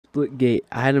Splitgate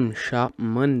item shop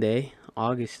Monday,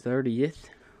 August 30th.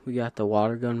 We got the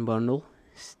water gun bundle.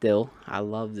 Still, I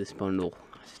love this bundle.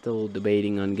 Still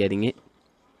debating on getting it.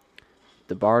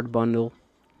 The Bard bundle,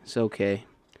 it's okay.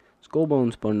 Skull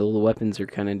Bones bundle, the weapons are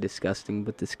kind of disgusting,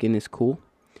 but the skin is cool.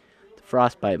 The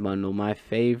Frostbite bundle, my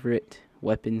favorite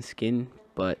weapon skin,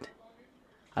 but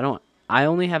I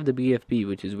only have the BFB,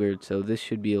 which is weird, so this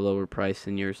should be a lower price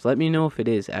than yours. Let me know if it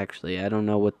is, actually. I don't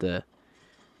know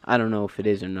if it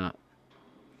is or not.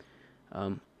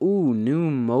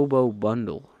 New Mobo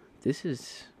bundle. This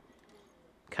is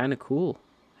kind of cool,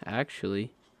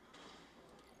 actually.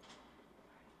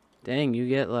 Dang, you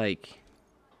get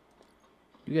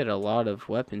a lot of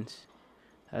weapons.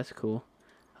 That's cool.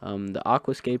 The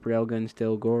Aquascape Railgun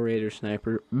still, Gore Raider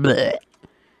Sniper, bleh.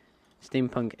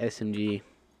 Steampunk SMG,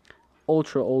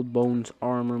 Ultra Old Bones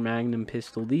Armor, Magnum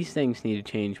Pistol. These things need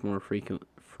to change more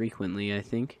frequently, I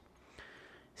think.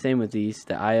 Same with these.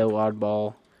 The IO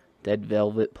Oddball, Dead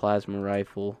Velvet Plasma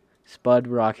Rifle, Spud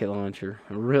Rocket Launcher.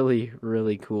 A really,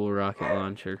 really cool rocket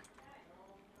launcher.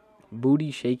 Booty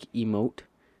Shake Emote.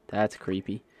 That's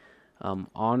creepy.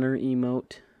 Honor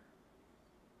Emote.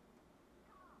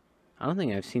 I don't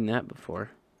think I've seen that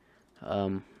before.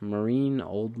 Marine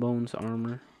Old Bones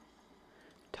Armor.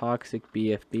 Toxic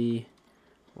BFB.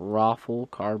 Raffle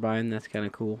Carbine. That's kind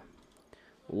of cool.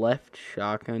 Left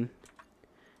Shotgun.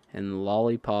 And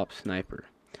Lollipop Sniper.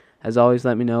 As always,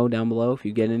 let me know down below if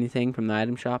you get anything from the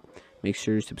item shop. Make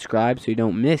sure to subscribe so you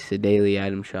don't miss a daily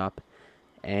item shop.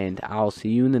 And I'll see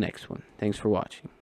you in the next one. Thanks for watching.